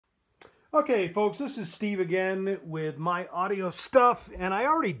Okay, folks, this is Steve again with my audio stuff, and I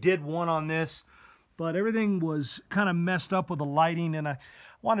already did one on this, but everything was kind of messed up with the lighting, and I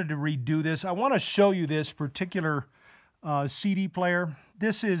wanted to redo this. I want to show you this particular CD player.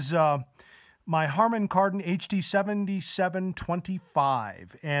 This is my Harman Kardon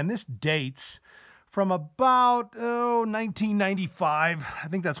HD7725, and this dates from about 1995. I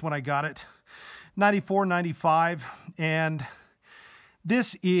think that's when I got it, 94, 95, and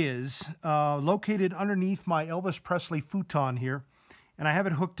this is located underneath my Elvis Presley futon here, and I have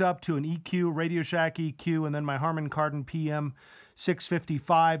it hooked up to an EQ, Radio Shack EQ, and then my Harman Kardon PM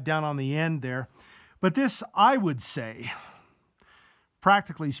 655 down on the end there. But this, I would say,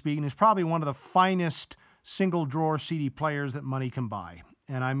 practically speaking, is probably one of the finest single drawer CD players that money can buy.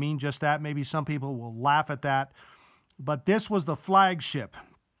 And I mean just that. Maybe some people will laugh at that, but this was the flagship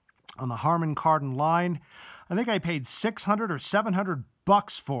on the Harman Kardon line. I think I paid $600 or $700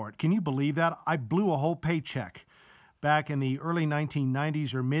 for it. Can you believe that? I blew a whole paycheck back in the early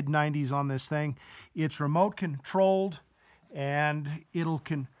 1990s or mid-90s on this thing. It's remote controlled, and it'll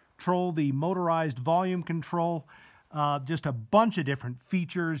control the motorized volume control. Just a bunch of different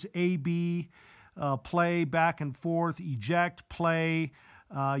features: A, B, play, back and forth, eject, play.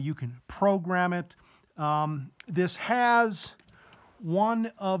 You can program it. This has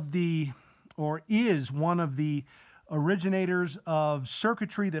one of the, or is one of the originators of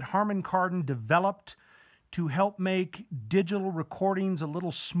circuitry that Harman Kardon developed to help make digital recordings a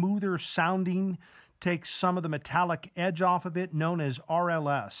little smoother sounding, take some of the metallic edge off of it, known as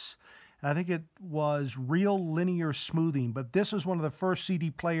RLS. And I think it was real linear smoothing, but this is one of the first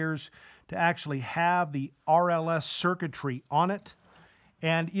CD players to actually have the RLS circuitry on it,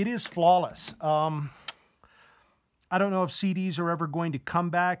 and it is flawless. I don't know if CDs are ever going to come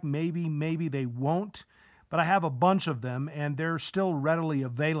back. Maybe they won't. But I have a bunch of them, and they're still readily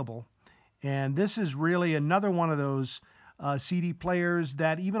available. And this is really another one of those CD players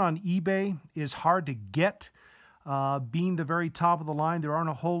that even on eBay is hard to get. Being the very top of the line, there aren't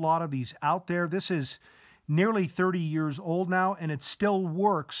a whole lot of these out there. This is nearly 30 years old now, and it still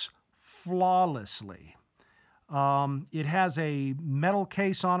works flawlessly. It has a metal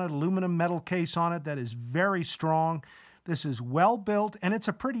case on it, aluminum metal case on it that is very strong. This is well built, and it's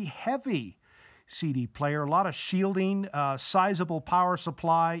a pretty heavy CD player. A lot of shielding, sizable power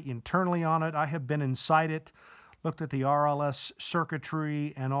supply internally on it. I have been inside it, looked at the RLS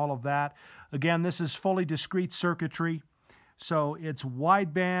circuitry and all of that. Again, this is fully discrete circuitry, so it's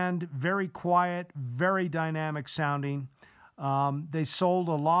wideband, very quiet, very dynamic sounding. They sold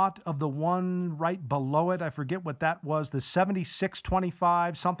a lot of the one right below it. I forget what that was, the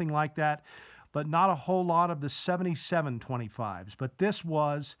 7625, something like that, but not a whole lot of the 7725s. But this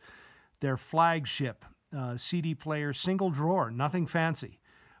was their flagship CD player, single drawer, nothing fancy.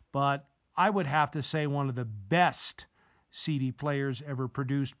 But I would have to say one of the best CD players ever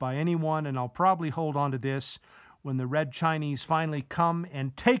produced by anyone, and I'll probably hold on to this when the Red Chinese finally come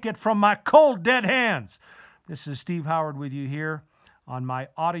and take it from my cold, dead hands. This is Steve Howard with you here on my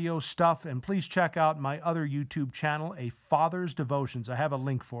audio stuff, and please check out my other YouTube channel, A Father's Devotions. I have a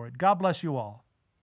link for it. God bless you all.